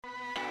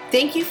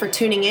Thank you for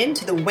tuning in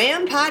to the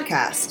WHAM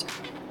podcast,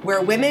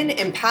 where women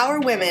empower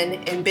women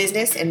in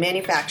business and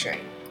manufacturing.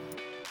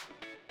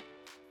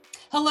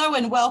 Hello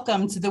and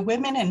welcome to the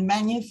Women in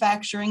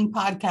Manufacturing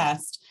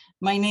podcast.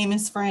 My name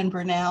is Fran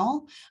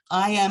Burnell.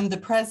 I am the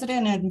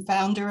president and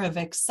founder of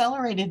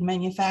Accelerated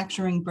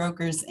Manufacturing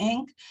Brokers,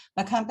 Inc.,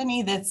 a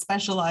company that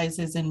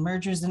specializes in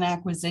mergers and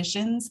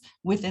acquisitions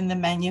within the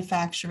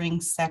manufacturing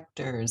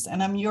sectors.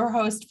 And I'm your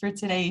host for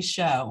today's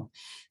show.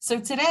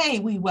 So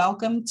today we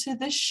welcome to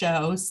the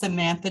show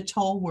Samantha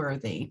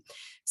Tolworthy.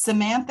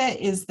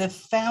 Samantha is the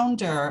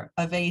founder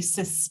of a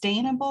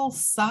sustainable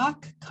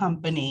sock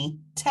company,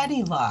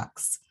 Teddy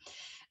Locks.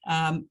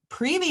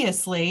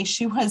 Previously,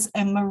 she was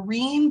a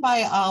marine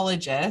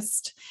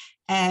biologist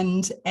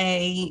and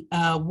a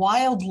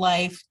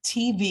wildlife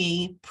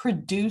TV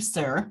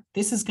producer.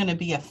 This is going to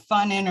be a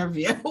fun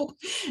interview.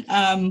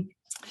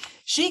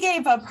 She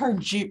gave up her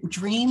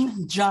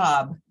dream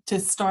job to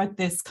start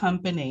this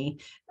company,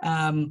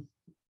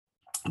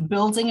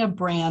 building a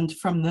brand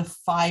from the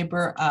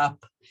fiber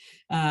up.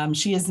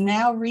 She has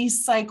now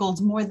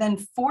recycled more than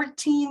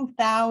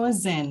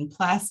 14,000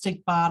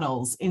 plastic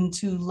bottles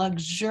into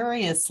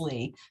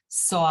luxuriously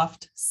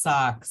soft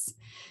socks.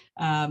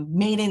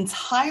 Made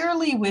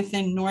entirely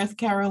within North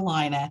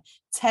Carolina,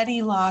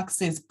 Teddy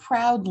Locks is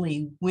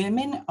proudly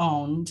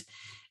women-owned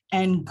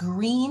and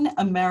Green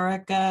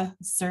America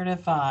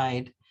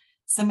certified.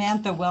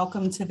 Samantha,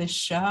 welcome to the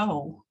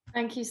show.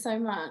 Thank you so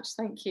much.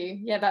 Thank you.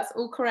 Yeah, that's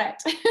all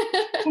correct.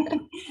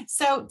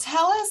 So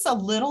tell us a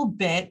little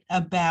bit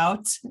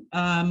about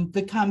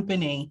the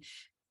company,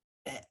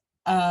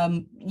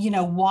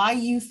 why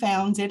you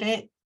founded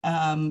it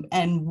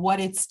and what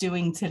it's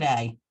doing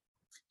today.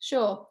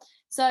 Sure.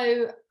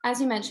 So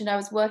as you mentioned, I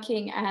was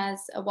working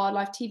as a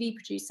wildlife TV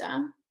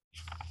producer,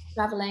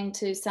 traveling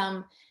to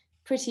some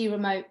pretty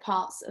remote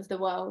parts of the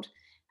world.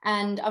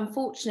 And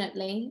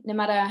unfortunately, no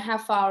matter how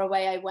far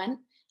away I went,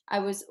 I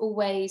was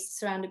always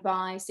surrounded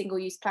by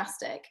single-use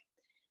plastic.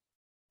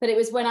 But it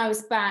was when I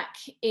was back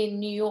in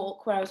New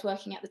York, where I was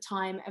working at the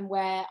time and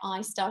where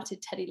I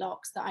started Teddy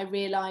Locks, that I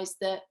realized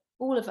that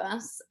all of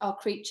us are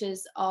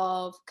creatures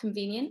of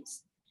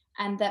convenience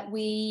and that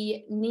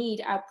we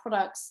need our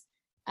products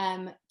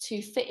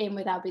to fit in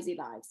with our busy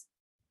lives.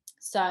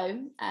 So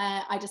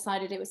I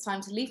decided it was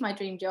time to leave my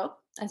dream job,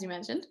 as you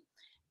mentioned,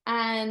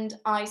 and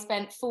I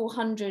spent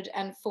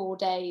 404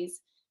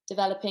 days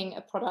developing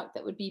a product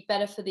that would be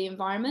better for the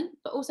environment,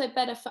 but also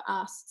better for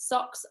us.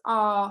 Socks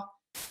are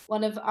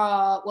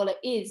it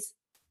is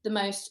the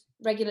most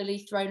regularly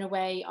thrown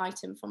away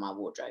item from our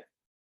wardrobe.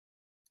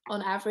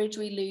 On average,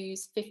 we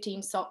lose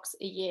 15 socks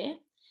a year.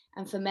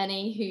 And for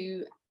many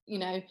who,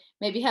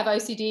 maybe have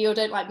OCD or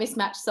don't like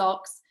mismatched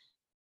socks,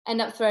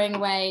 end up throwing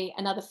away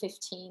another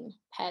 15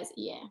 pairs a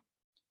year.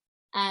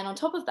 And on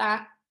top of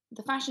that,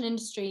 the fashion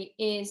industry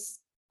is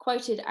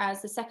quoted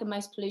as the second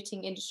most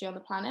polluting industry on the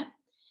planet.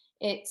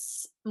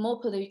 It's more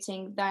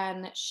polluting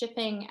than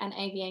shipping and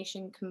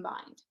aviation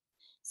combined.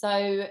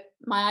 So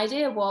my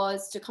idea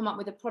was to come up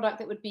with a product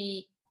that would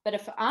be better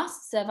for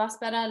us, serve us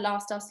better,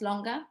 last us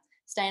longer,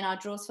 stay in our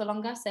drawers for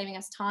longer, saving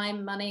us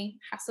time, money,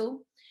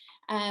 hassle,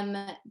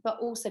 but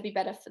also be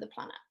better for the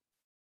planet.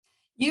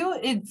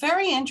 It's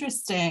very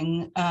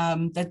interesting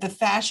that the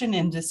fashion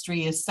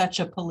industry is such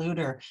a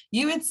polluter.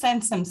 You had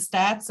sent some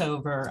stats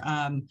over.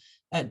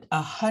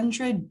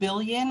 100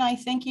 billion, I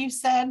think you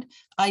said,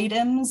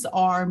 items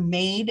are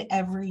made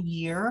every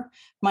year.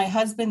 My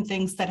husband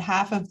thinks that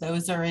half of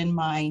those are in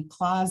my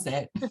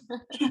closet.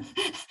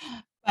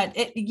 But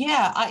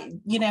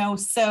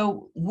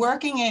so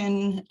working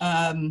in,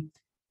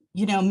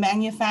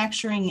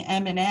 manufacturing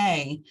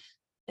M&A,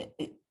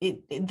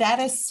 that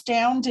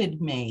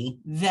astounded me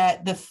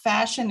that the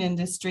fashion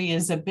industry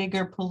is a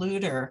bigger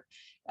polluter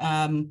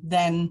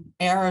than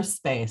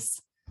aerospace.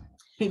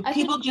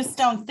 People just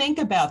don't think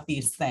about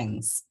these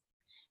things.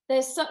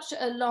 There's such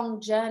a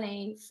long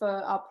journey for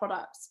our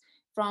products,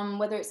 from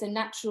whether it's a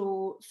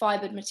natural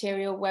fibered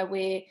material where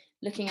we're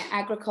looking at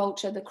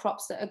agriculture, the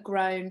crops that are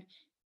grown,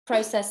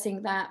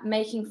 processing that,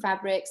 making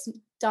fabrics,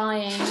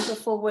 dyeing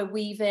before we're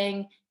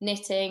weaving,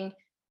 knitting,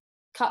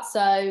 cut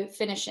sew,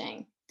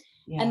 finishing.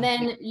 Yeah. And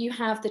then you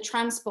have the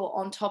transport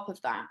on top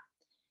of that.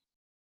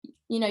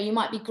 You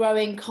might be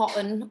growing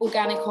cotton,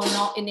 organic or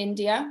not, in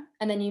India,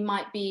 and then you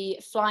might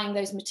be flying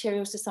those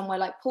materials to somewhere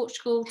like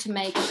Portugal to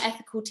make an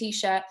ethical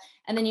t-shirt,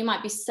 and then you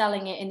might be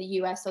selling it in the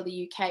US or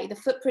the UK. The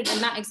footprint in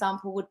that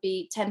example would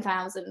be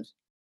 10,000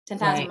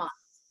 right. miles.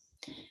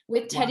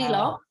 With Teddy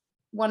Locks,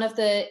 one of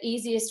the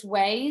easiest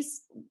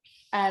ways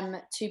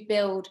to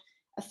build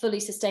a fully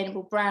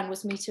sustainable brand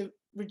was me to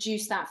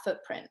reduce that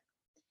footprint.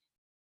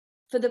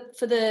 For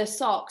the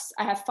socks,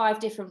 I have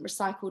 5 different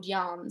recycled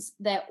yarns.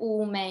 They're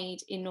all made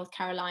in North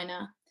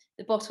Carolina.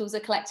 The bottles are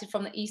collected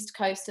from the east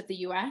coast of the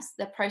US.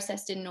 They're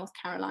processed in North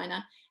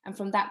Carolina. And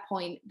from that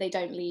point, they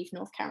don't leave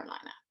North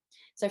Carolina.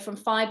 So from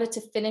fiber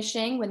to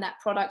finishing, when that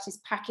product is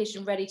packaged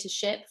and ready to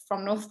ship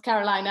from North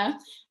Carolina,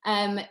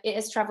 it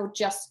has traveled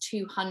just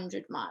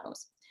 200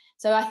 miles.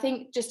 So I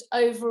think just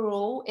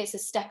overall, it's a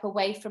step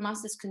away from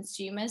us as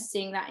consumers,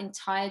 seeing that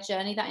entire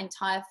journey, that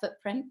entire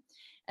footprint,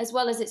 as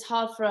well as it's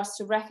hard for us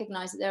to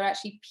recognize that there are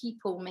actually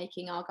people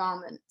making our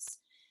garments.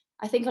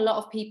 I think a lot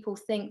of people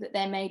think that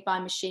they're made by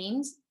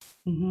machines.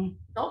 Mhm.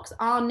 Socks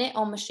are knit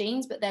on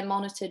machines, but they're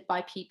monitored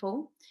by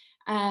people.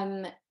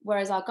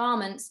 Whereas our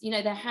garments,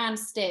 they're hand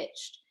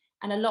stitched.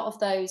 And a lot of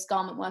those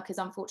garment workers,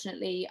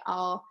 unfortunately,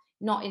 are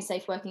not in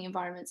safe working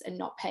environments and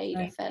not paid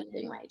a Right. fair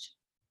living wage.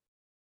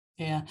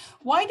 Yeah.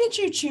 Why did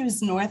you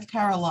choose North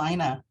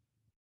Carolina?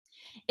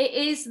 It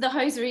is the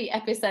hosiery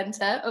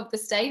epicenter of the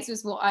States,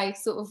 was what I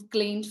sort of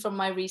gleaned from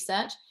my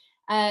research.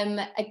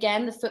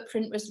 Again, the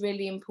footprint was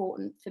really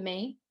important for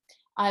me.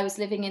 I was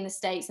living in the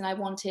States and I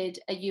wanted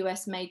a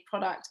US made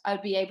product. I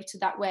would be able to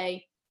that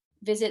way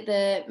visit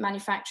the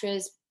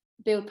manufacturers,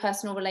 build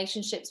personal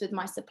relationships with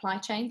my supply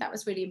chain. That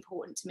was really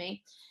important to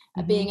me.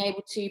 Being Mhm.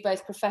 able to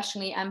both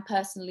professionally and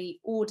personally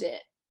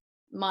audit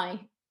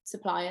my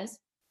suppliers.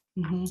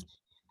 Mhm.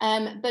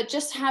 But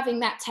just having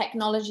that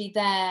technology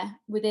there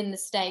within the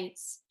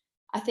States,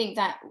 I think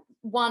that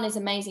one is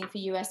amazing for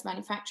US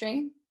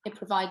manufacturing. It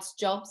provides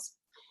jobs,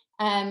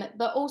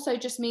 but also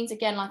just means,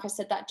 again, like I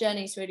said, that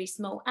journey is really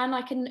small and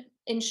I can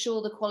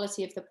ensure the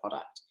quality of the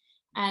product.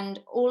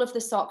 And all of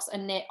the socks are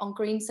knit on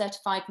green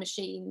certified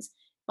machines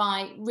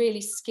by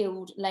really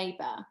skilled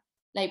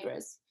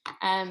laborers.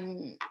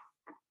 And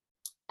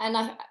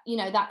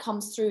that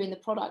comes through in the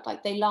product,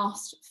 like they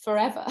last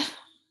forever.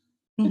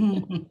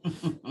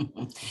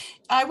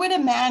 I would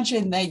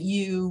imagine that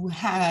you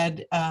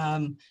had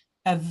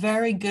a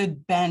very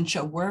good bench,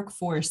 a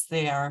workforce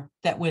there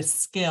that was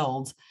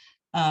skilled,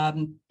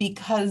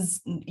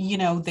 because,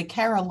 the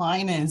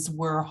Carolinas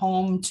were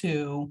home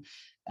to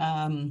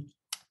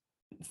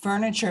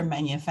furniture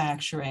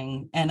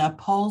manufacturing and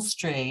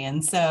upholstery.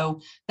 And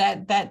so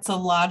that's a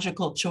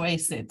logical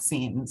choice, it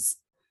seems.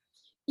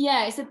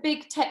 Yeah, it's a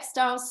big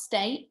textile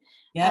state.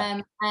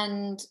 Yep.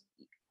 And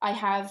I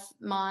have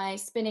my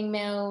spinning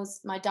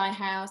mills, my dye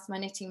house, my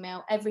knitting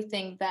mill,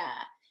 everything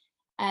there.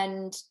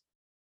 And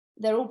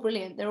they're all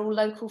brilliant. They're all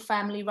local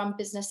family run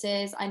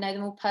businesses. I know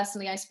them all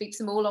personally. I speak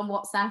to them all on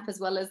WhatsApp as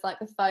well as like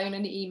the phone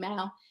and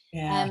email.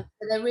 Yeah.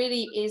 But there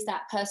really is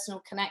that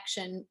personal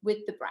connection with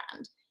the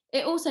brand.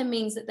 It also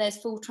means that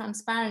there's full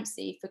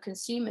transparency for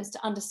consumers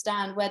to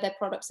understand where their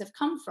products have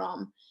come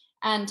from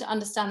and to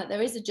understand that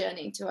there is a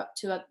journey to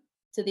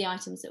the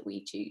items that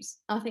we choose.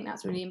 I think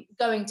that's really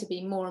going to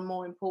be more and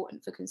more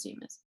important for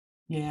consumers.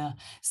 Yeah.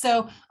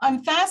 So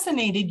I'm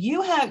fascinated.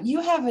 You have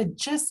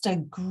just a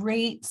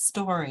great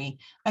story.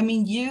 I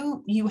mean,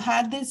 you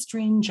had this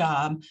dream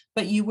job,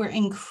 but you were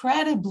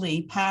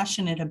incredibly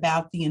passionate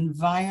about the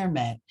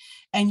environment.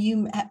 And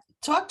you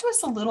talk to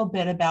us a little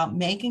bit about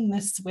making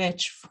the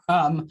switch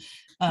from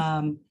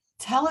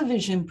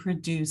television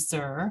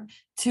producer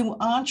to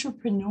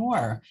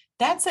entrepreneur.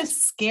 That's a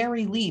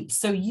scary leap.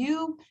 So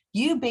you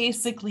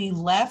basically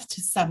left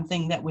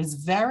something that was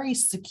very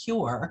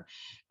secure,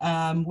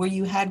 where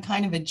you had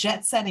kind of a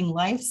jet-setting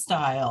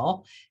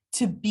lifestyle,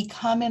 to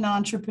become an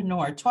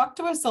entrepreneur. Talk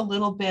to us a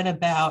little bit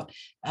about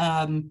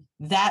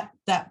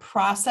that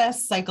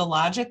process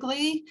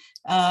psychologically,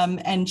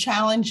 and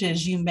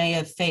challenges you may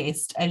have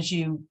faced as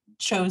you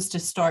chose to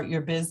start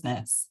your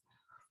business.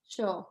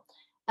 Sure.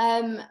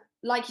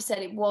 Like you said,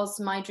 it was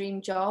my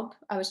dream job.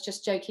 I was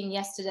just joking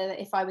yesterday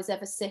that if I was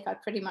ever sick,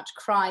 I'd pretty much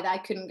cry that I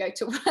couldn't go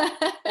to work.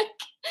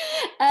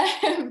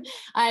 And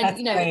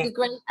Great. the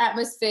great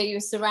atmosphere, you were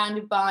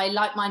surrounded by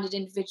like-minded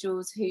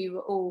individuals who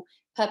were all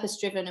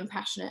purpose-driven and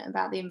passionate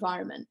about the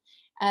environment.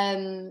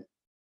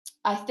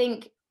 I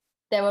think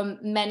there were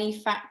many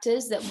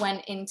factors that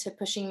went into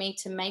pushing me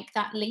to make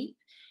that leap.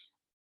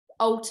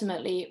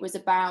 Ultimately, it was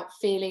about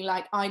feeling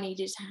like I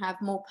needed to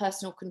have more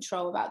personal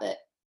control about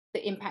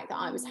the impact that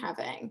I was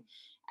having.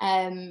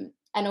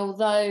 And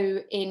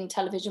although in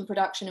television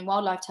production and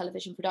wildlife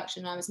television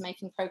production, I was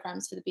making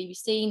programs for the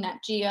BBC, Nat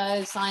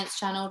Geo, Science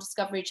Channel,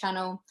 Discovery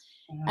Channel,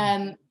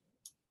 Wow.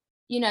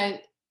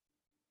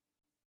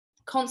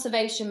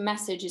 Conservation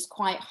message is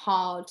quite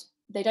hard.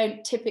 They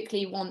don't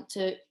typically want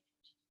to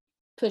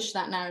push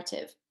that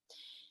narrative.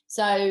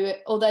 So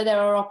although there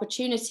are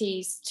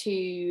opportunities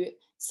to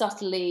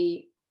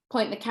subtly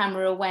point the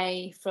camera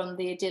away from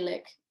the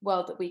idyllic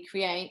world that we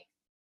create,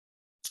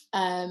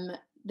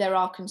 there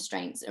are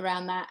constraints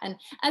around that. And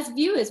as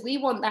viewers, we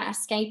want that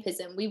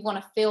escapism. We want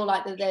to feel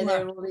like that there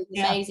are all these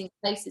amazing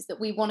places that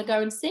we want to go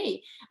and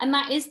see. And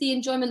that is the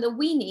enjoyment that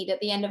we need at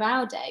the end of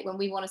our day when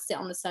we want to sit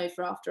on the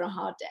sofa after a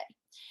hard day.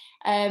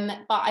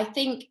 But I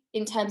think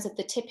in terms of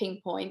the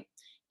tipping point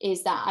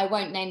is that I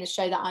won't name the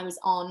show that I was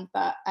on,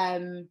 but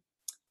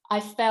I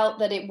felt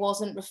that it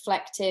wasn't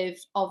reflective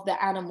of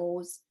the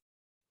animals.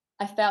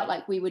 I felt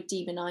like we were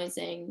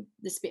demonizing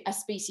a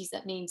species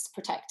that needs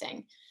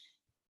protecting.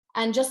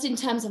 And just in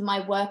terms of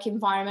my work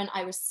environment,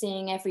 I was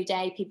seeing every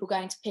day people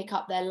going to pick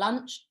up their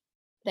lunch.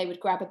 They would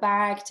grab a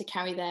bag to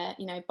carry their,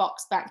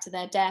 box back to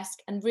their desk.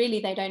 And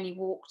really, they'd only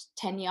walked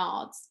 10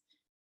 yards.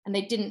 and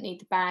they didn't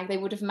need the bag. They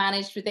would have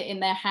managed with it in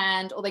their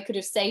hand, or they could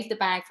have saved the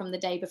bag from the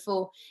day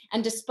before.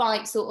 And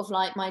despite sort of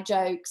like my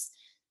jokes,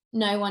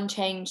 no one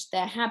changed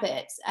their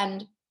habits.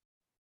 And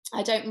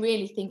I don't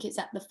really think it's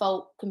at the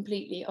fault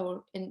completely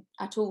or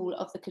at all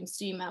of the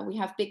consumer. We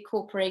have big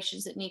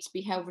corporations that need to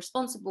be held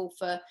responsible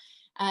for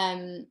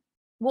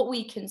what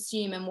we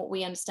consume and what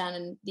we understand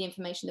and the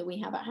information that we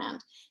have at hand.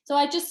 So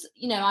I just,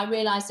 I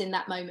realized in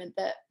that moment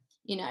that,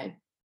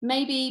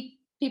 maybe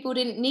people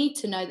didn't need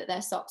to know that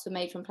their socks were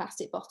made from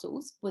plastic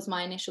bottles, was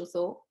my initial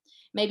thought.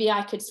 Maybe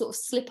I could sort of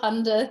slip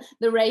under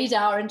the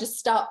radar and just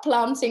start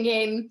planting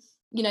in,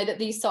 that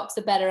these socks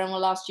are better and will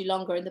last you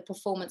longer, and the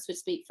performance would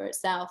speak for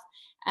itself.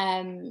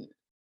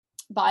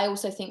 But I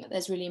also think that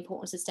there's really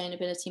important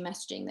sustainability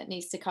messaging that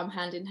needs to come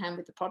hand in hand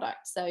with the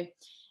product. So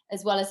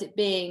as well as it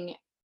being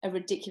a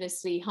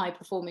ridiculously high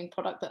performing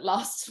product that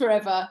lasts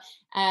forever,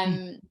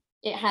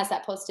 it has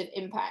that positive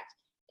impact.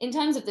 In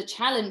terms of the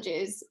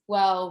challenges,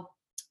 well,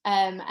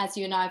 as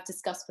you and I have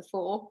discussed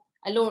before,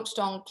 I launched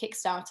on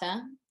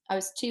Kickstarter. I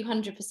was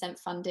 200%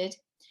 funded,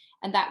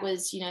 and that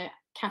was,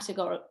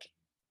 categoric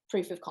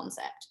proof of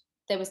concept.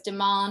 There was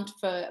demand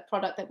for a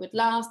product that would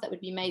last, that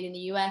would be made in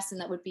the US, and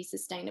that would be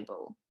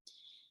sustainable.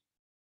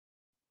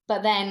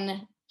 But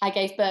then I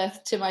gave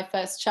birth to my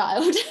first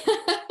child.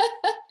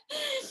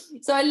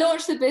 So I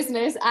launched the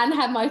business and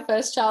had my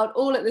first child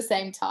all at the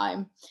same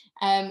time.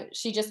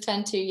 She just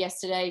turned 2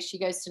 yesterday. She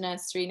goes to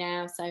nursery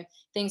now. So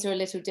things are a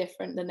little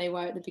different than they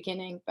were at the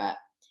beginning. But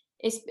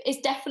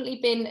it's definitely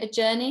been a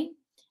journey.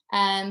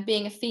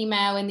 Being a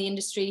female in the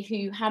industry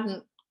who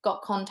hadn't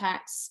got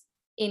contacts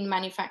in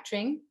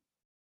manufacturing,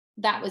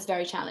 that was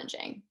very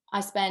challenging. I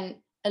spent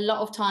a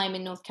lot of time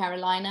in North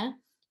Carolina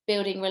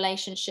building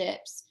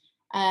relationships.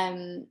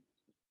 I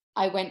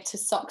went to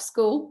sock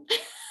school.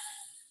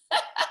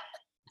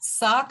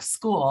 Sock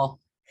school.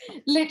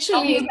 Literally.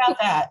 Tell me about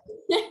that.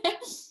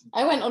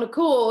 I went on a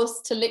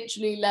course to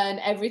literally learn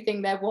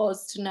everything there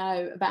was to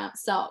know about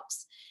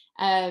socks,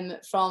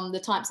 from the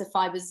types of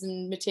fibers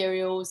and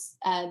materials,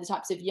 the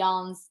types of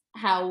yarns,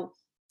 how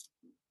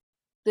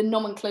the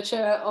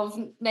nomenclature of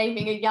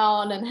naming a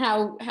yarn and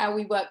how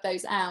we work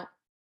those out.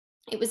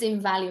 It was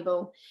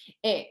invaluable.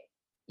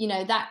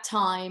 That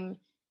time,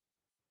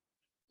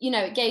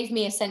 it gave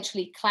me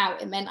essentially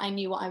clout. It meant I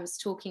knew what I was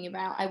talking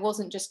about. I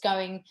wasn't just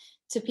going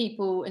to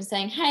people and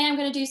saying, hey, I'm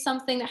going to do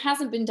something that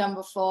hasn't been done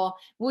before.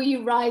 Will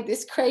you ride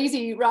this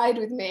crazy ride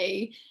with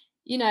me?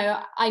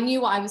 I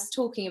knew what I was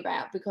talking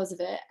about because of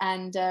it.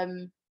 And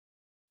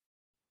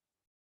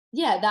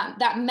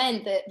that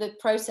meant that the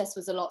process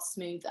was a lot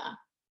smoother.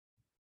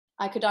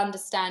 I could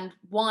understand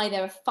why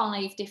there are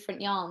 5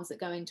 different yarns that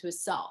go into a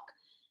sock.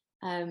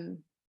 I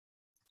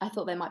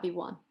thought there might be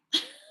one.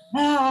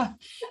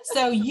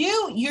 So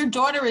your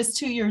daughter is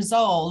 2 years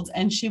old,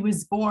 and she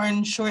was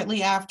born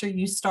shortly after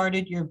you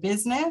started your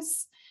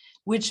business,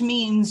 which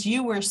means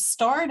you were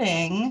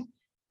starting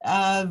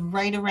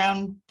right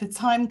around the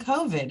time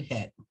COVID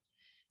hit.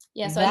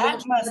 Yes,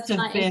 that must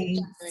have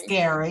been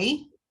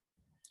scary.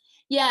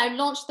 Yeah, I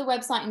launched the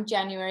website in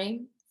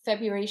January.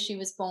 February she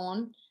was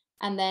born,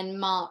 and then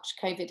March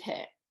COVID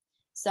hit.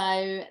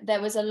 So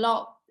there was a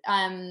lot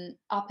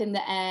up in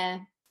the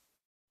air.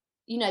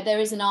 There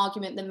is an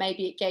argument that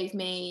maybe it gave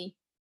me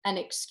an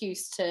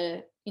excuse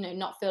to,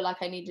 not feel like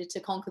I needed to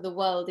conquer the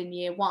world in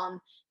year 1.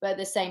 But at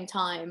the same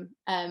time,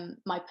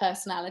 my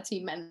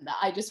personality meant that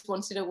I just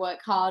wanted to work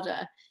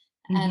harder.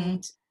 Mm-hmm.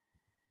 And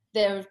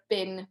there have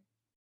been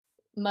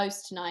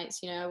most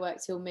nights, I work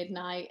till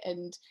midnight,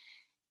 and,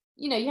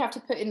 you have to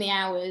put in the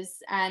hours,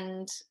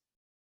 and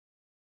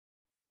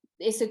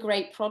it's a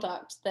great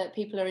product that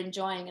people are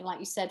enjoying. And like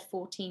you said,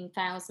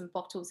 14,000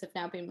 bottles have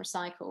now been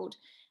recycled.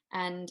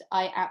 And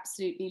I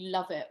absolutely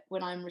love it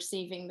when I'm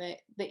receiving the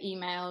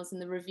emails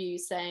and the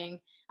reviews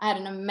saying, I had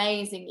an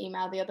amazing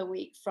email the other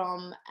week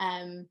from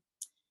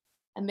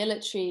a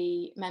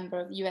military member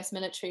of the US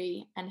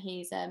military, and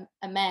he's a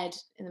med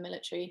in the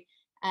military.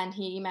 And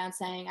he emailed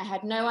saying, I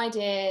had no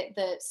idea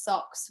that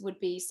socks would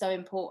be so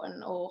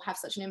important or have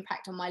such an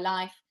impact on my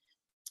life.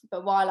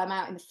 But while I'm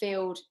out in the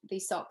field,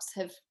 these socks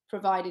have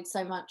provided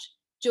so much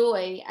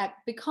joy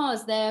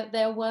because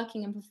they're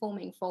working and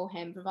performing for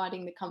him,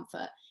 providing the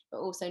comfort, but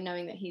also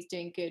knowing that he's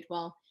doing good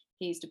while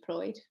he's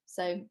deployed.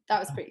 So that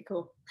was pretty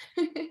cool.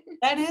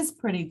 That is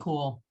pretty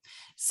cool.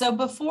 So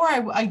before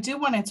I do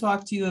want to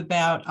talk to you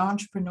about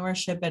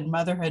entrepreneurship and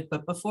motherhood,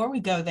 but before we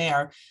go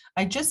there,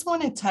 I just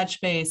want to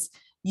touch base.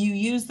 You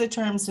use the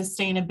term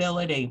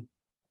sustainability,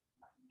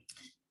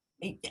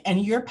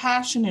 and you're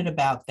passionate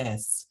about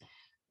this.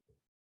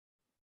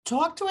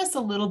 Talk to us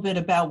a little bit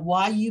about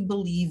why you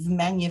believe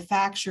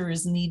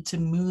manufacturers need to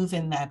move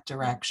in that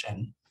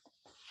direction.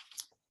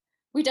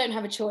 We don't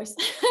have a choice.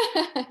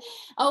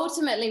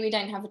 Ultimately, we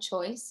don't have a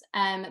choice.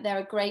 There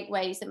are great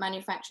ways that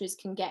manufacturers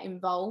can get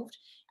involved.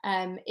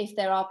 If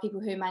there are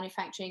people who are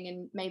manufacturing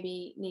and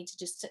maybe need to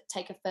just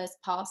take a first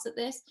pass at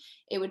this,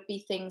 it would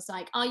be things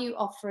like, are you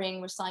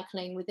offering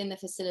recycling within the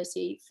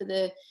facility for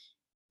the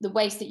the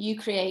waste that you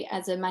create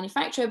as a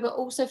manufacturer, but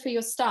also for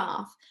your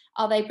staff.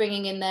 Are they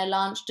bringing in their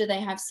lunch? Do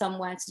they have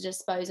somewhere to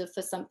dispose of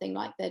for something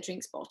like their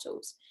drinks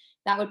bottles?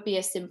 That would be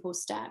a simple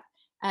step.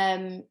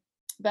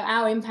 But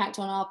our impact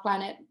on our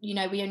planet, we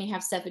only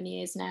have 7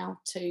 years now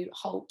to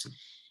halt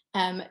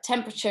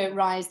temperature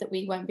rise that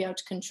we won't be able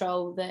to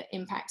control the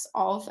impacts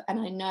of. And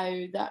I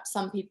know that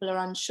some people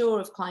are unsure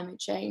of climate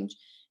change,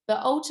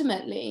 but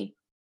ultimately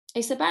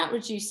it's about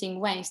reducing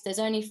waste. There's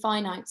only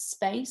finite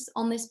space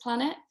on this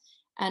planet,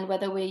 and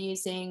whether we're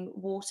using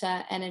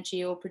water,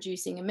 energy, or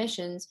producing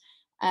emissions,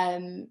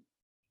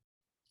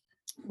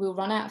 we'll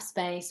run out of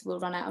space, we'll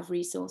run out of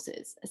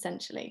resources,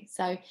 essentially.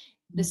 So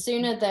the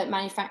sooner that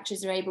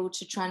manufacturers are able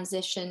to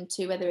transition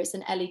to, whether it's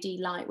an LED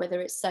light,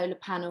 whether it's solar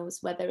panels,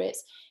 whether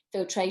it's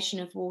filtration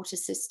of water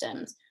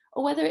systems,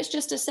 or whether it's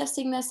just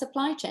assessing their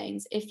supply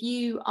chains. If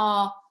you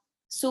are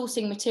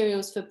sourcing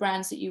materials for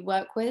brands that you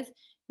work with,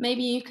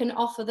 maybe you can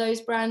offer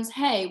those brands,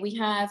 hey, we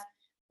have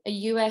a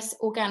US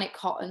organic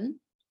cotton,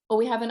 or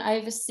we have an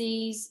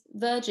overseas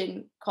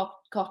virgin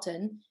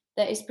cotton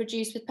that is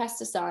produced with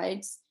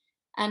pesticides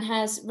and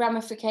has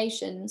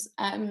ramifications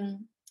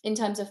in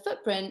terms of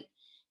footprint,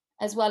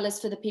 as well as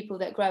for the people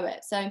that grow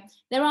it. So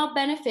there are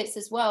benefits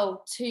as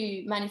well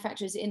to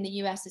manufacturers in the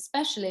US,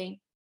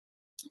 especially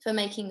for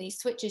making these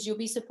switches. You'll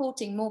be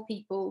supporting more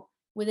people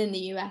within the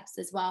US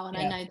as well. And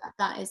I know that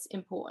that is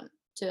important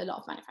to a lot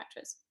of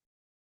manufacturers.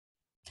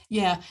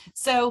 Yeah.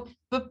 So,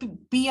 but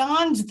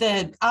beyond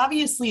that,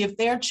 obviously, if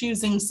they're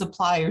choosing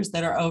suppliers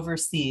that are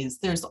overseas,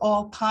 there's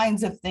all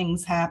kinds of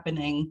things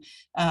happening,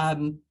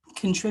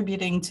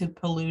 contributing to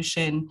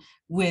pollution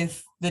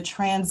with the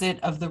transit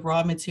of the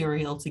raw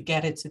material to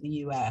get it to the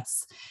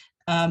US.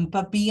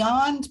 But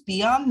beyond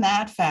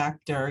that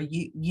factor,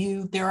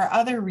 there are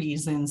other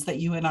reasons that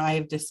you and I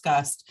have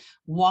discussed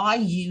why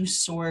you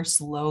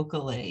source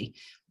locally.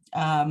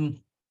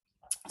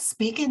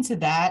 Speak into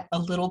that a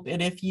little bit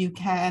if you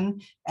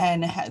can,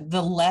 and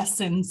the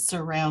lessons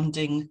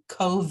surrounding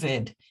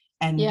COVID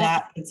and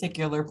that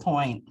particular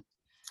point.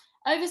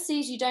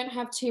 Overseas, you don't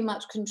have too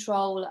much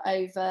control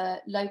over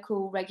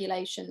local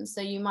regulations.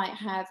 So you might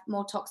have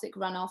more toxic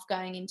runoff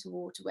going into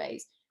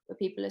waterways where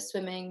people are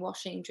swimming,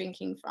 washing,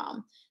 drinking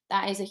from.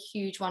 That is a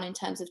huge one in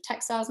terms of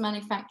textiles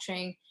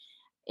manufacturing.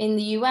 In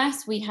the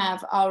US, we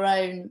have our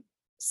own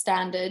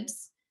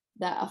standards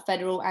that are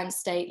federal and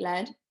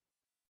state-led.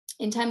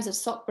 In terms of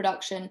sock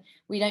production,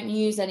 we don't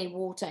use any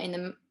water in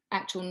the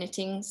actual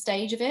knitting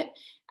stage of it.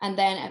 And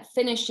then at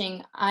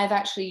finishing, I've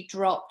actually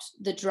dropped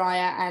the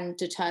dryer and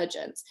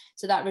detergents.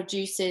 So that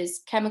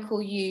reduces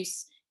chemical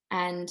use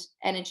and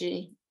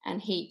energy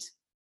and heat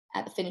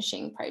at the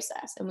finishing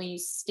process. And we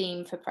use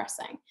steam for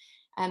pressing.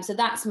 So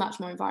that's much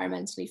more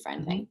environmentally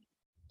friendly.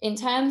 Mm-hmm. In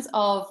terms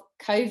of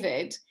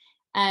COVID,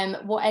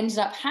 what ended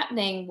up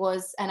happening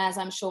was, and as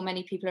I'm sure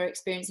many people are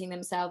experiencing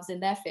themselves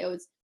in their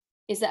fields,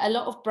 is that a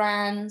lot of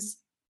brands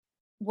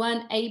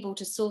weren't able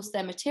to source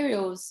their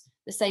materials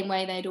the same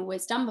way they'd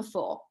always done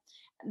before.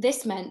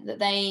 This meant that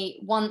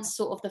once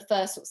sort of the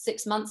first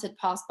 6 months had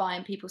passed by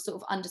and people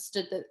sort of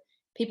understood that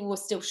people were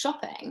still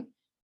shopping,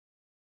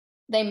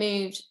 they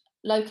moved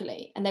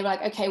locally and they were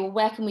like, okay, well,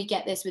 where can we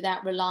get this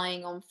without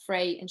relying on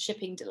freight and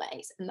shipping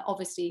delays? And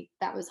obviously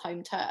that was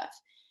home turf.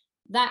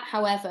 That,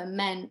 however,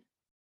 meant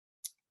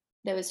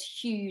there was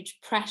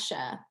huge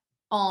pressure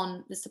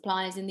on the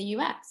suppliers in the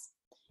US.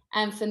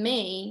 And for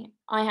me,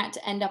 I had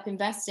to end up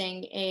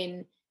investing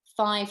in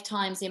 5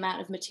 times the amount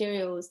of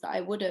materials that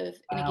I would have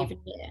in a given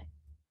year,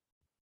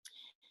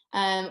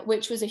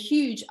 which was a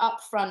huge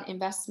upfront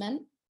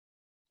investment.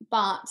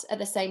 But at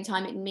the same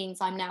time, it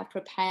means I'm now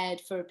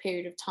prepared for a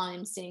period of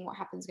time, seeing what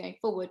happens going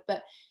forward.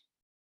 But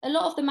a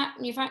lot of the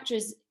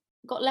manufacturers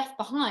got left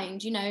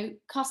behind.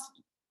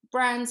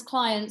 Brands,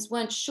 clients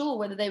weren't sure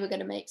whether they were going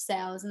to make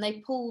sales, and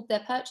they pulled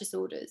their purchase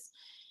orders.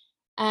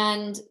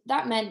 And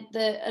that meant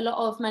that a lot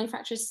of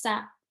manufacturers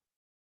sat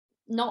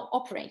not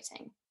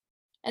operating.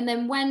 And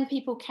then when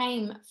people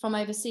came from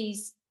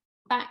overseas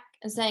back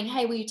and saying,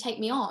 hey, will you take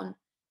me on?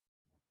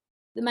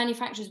 The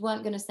manufacturers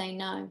weren't going to say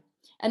no.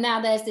 And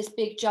now there's this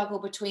big juggle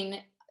between,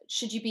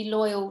 should you be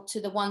loyal to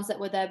the ones that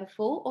were there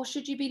before, or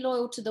should you be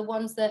loyal to the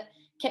ones that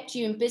kept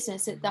you in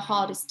business at the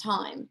hardest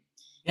time?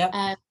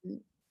 Yep.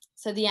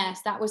 So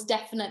yes, that was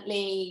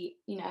definitely,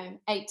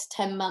 8 to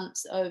 10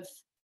 months of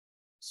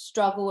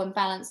struggle and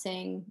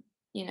balancing,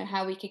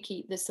 how we could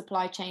keep the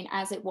supply chain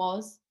as it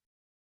was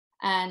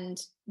and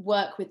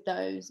work with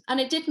those. And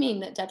it did mean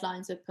that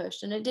deadlines were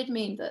pushed, and it did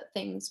mean that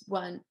things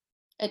weren't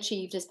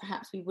achieved as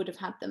perhaps we would have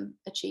had them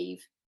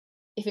achieve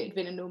if it had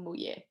been a normal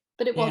year,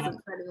 but it wasn't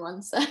for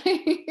anyone. So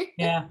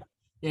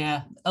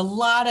yeah, a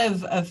lot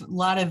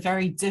of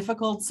very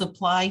difficult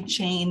supply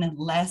chain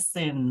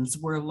lessons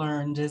were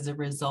learned as a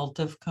result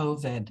of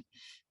COVID.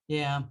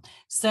 Yeah.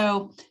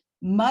 So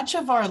much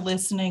of our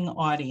listening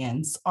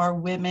audience are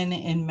women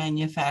in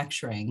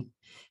manufacturing.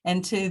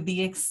 And to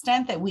the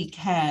extent that we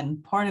can,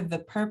 part of the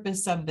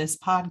purpose of this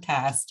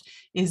podcast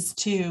is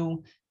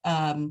to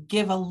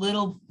give a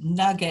little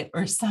nugget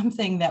or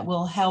something that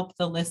will help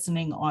the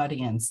listening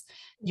audience.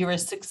 You're a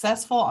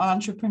successful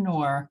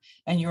entrepreneur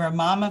and you're a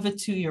mom of a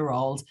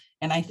 2-year-old.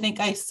 And I think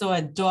I saw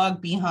a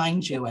dog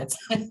behind you.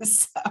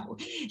 So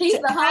he's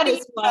the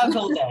hardest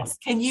one. This?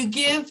 Can you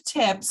give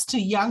tips to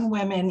young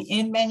women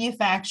in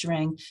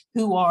manufacturing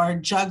who are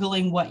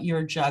juggling what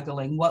you're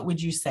juggling? What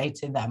would you say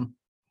to them?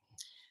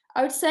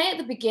 I would say at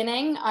the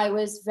beginning, I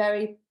was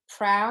very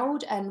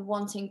proud and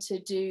wanting to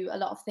do a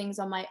lot of things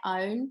on my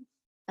own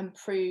and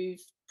prove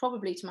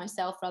probably to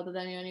myself rather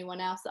than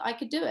anyone else that I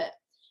could do it.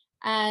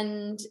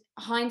 And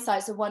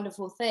hindsight's a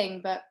wonderful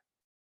thing, but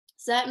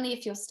certainly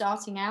if you're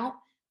starting out,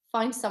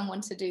 find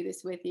someone to do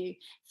this with you.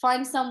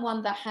 Find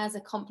someone that has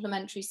a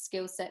complementary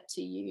skill set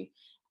to you.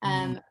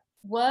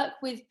 Work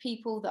with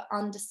people that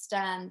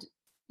understand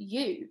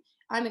you.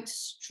 I'm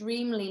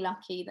extremely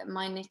lucky that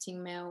my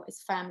knitting mill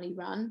is family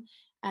run.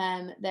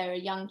 There are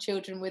young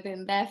children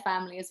within their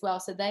family as well,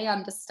 so they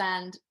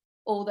understand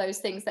all those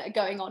things that are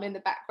going on in the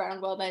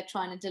background while they're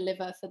trying to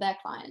deliver for their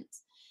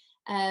clients.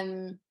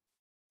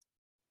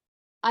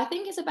 I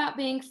think it's about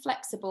being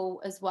flexible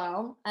as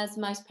well, as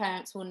most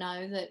parents will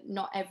know that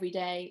not every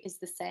day is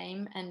the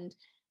same. And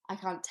I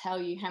can't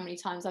tell you how many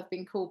times I've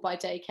been called by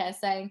daycare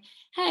saying,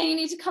 hey, you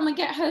need to come and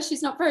get her,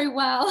 she's not very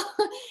well.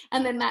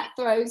 And then that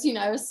throws,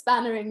 a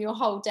spanner in your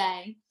whole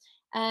day.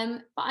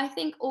 But I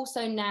think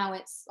also now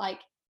it's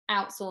like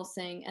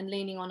outsourcing and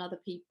leaning on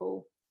other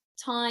people.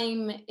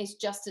 Time is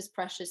just as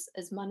precious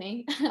as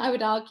money, I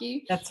would argue.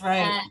 That's right.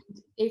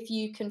 And if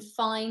you can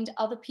find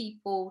other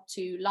people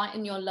to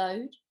lighten your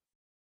load,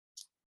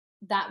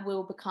 that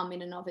will become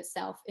in and of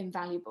itself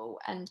invaluable.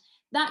 And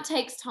that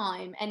takes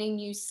time. Any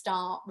new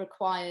start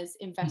requires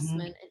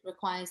investment. It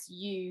requires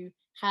you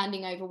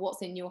handing over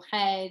what's in your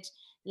head,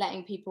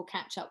 letting people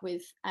catch up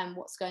with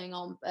what's going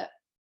on. But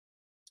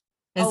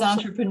as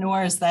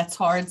entrepreneurs, that's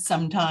hard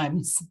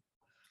sometimes.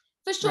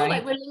 For sure,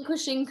 right? Like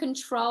relinquishing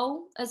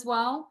control as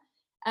well.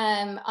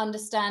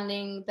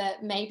 Understanding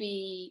that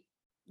maybe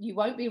you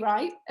won't be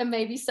right and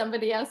maybe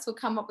somebody else will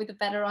come up with a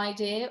better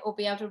idea or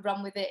be able to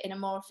run with it in a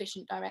more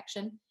efficient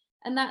direction.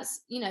 And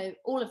that's,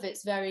 all of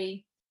it's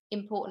very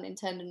important in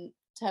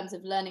terms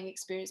of learning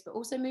experience, but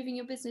also moving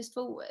your business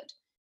forward.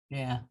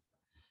 Yeah,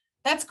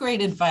 that's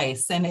great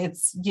advice. And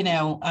it's,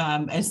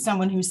 as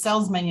someone who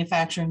sells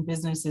manufacturing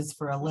businesses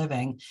for a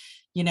living,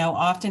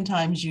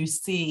 oftentimes you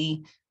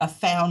see a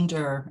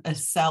founder, a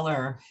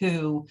seller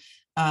who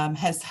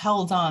has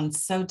held on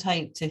so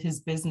tight to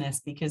his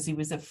business because he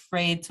was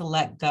afraid to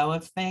let go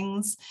of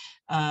things.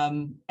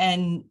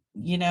 And,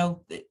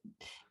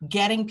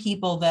 getting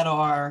people that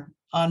are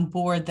on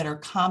board that are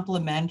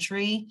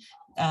complementary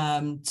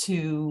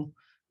to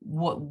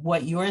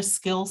what your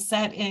skill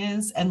set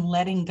is and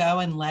letting go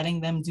and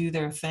letting them do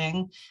their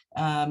thing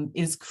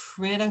is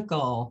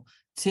critical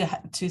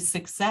to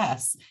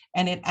success.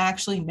 And it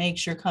actually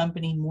makes your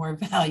company more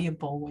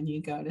valuable when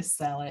you go to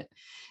sell it.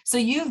 So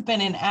you've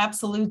been an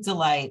absolute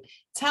delight.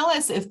 Tell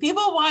us if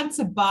people want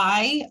to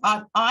buy.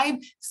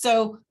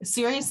 So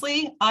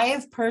seriously, I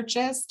have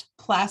purchased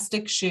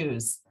plastic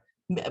shoes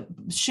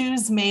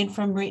made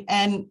from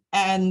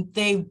and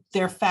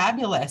they're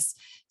fabulous.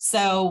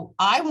 So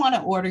I want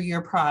to order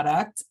your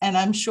product, and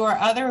I'm sure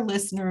other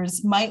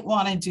listeners might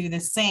want to do the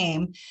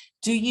same.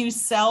 Do you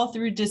sell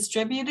through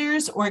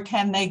distributors, or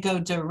can they go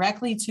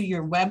directly to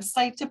your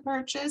website to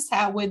purchase?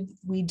 How would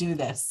we do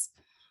this?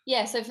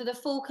 Yeah, so for the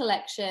full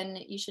collection,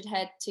 you should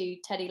head to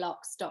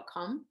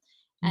teddylocks.com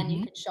and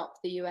you can shop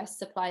the US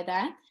supply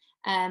there.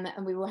 And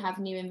we will have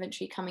new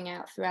inventory coming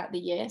out throughout the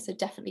year. So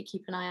definitely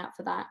keep an eye out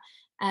for that.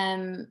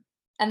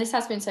 And this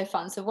has been so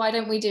fun. So why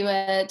don't we do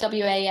a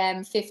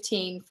WAM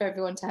 15 for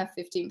everyone to have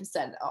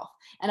 15% off?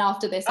 And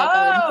after this,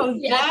 I'll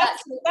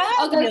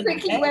go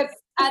quickly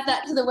add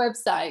that to the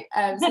website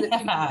so that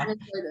people can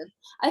enjoy them.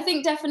 I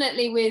think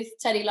definitely with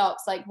Teddy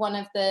Locks, like one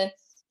of the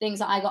things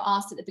that I got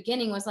asked at the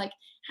beginning was like,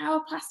 how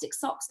are plastic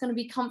socks going to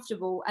be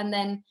comfortable? And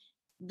then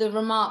the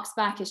remarks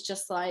back is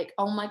just like,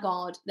 oh my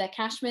God, they're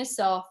cashmere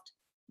soft.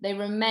 They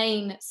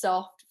remain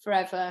soft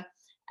forever.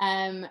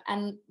 And,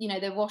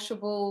 they're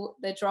washable,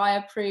 they're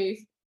dryer proof,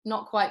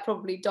 not quite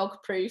probably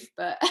dog proof,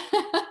 but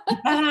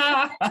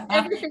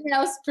everything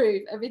else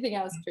proof.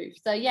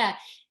 So yeah,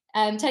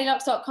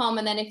 teddylocks.com.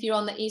 And then if you're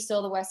on the East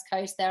or the West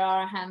Coast, there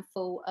are a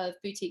handful of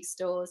boutique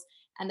stores,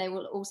 and they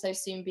will also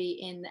soon be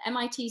in the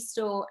MIT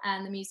store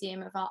and the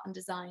Museum of Art and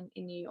Design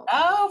in New York.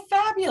 Oh,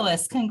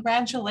 fabulous.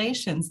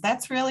 Congratulations.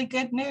 That's really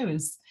good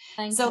news.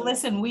 Thank you.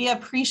 Listen, we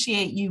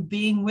appreciate you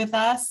being with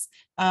us.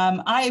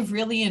 I've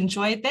really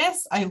enjoyed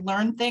this. I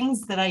learned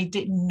things that I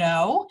didn't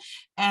know.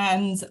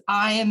 And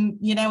I am,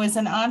 as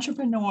an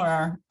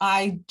entrepreneur,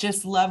 I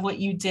just love what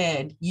you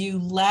did. You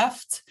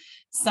left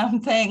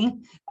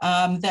something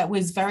that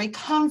was very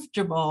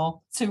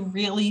comfortable to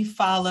really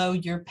follow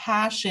your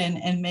passion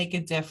and make a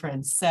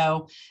difference.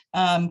 So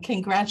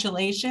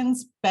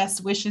congratulations,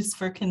 best wishes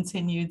for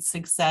continued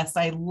success.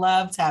 I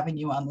loved having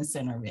you on this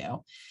interview.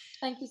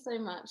 Thank you so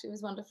much. It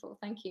was wonderful.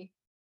 Thank you.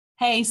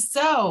 Hey,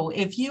 so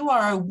if you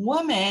are a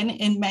woman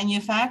in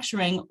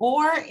manufacturing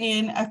or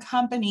in a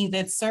company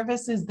that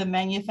services the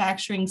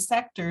manufacturing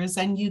sectors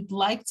and you'd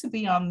like to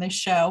be on the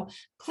show,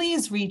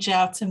 please reach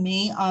out to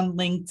me on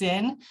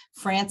LinkedIn,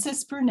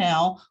 Frances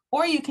Brunell,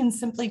 or you can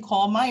simply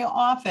call my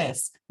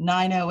office,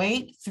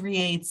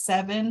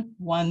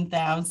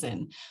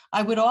 908-387-1000.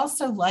 I would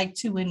also like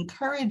to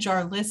encourage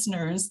our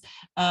listeners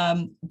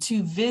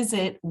to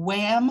visit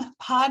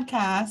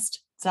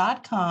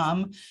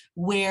whampodcast.com,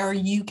 where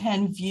you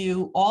can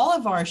view all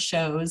of our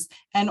shows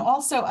and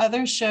also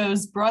other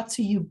shows brought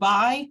to you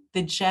by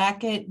the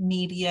Jacket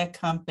Media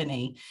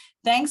Company.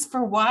 Thanks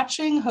for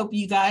watching. Hope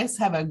you guys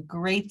have a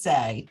great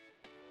day.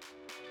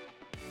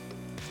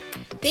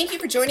 Thank you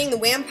for joining the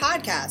WHAM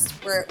podcast,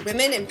 where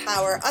women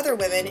empower other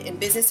women in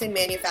business and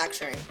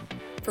manufacturing.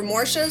 For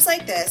more shows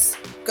like this,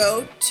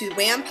 go to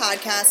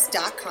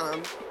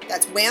whampodcast.com.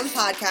 That's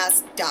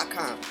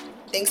whampodcast.com.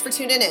 Thanks for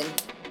tuning in.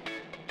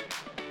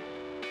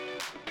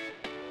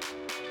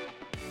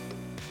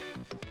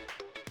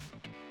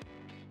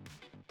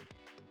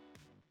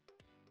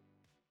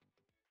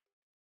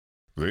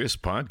 This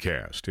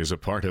podcast is a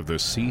part of the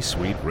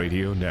C-Suite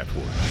Radio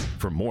Network.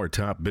 For more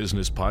top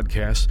business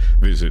podcasts,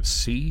 visit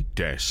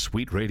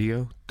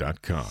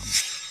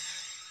c-suiteradio.com.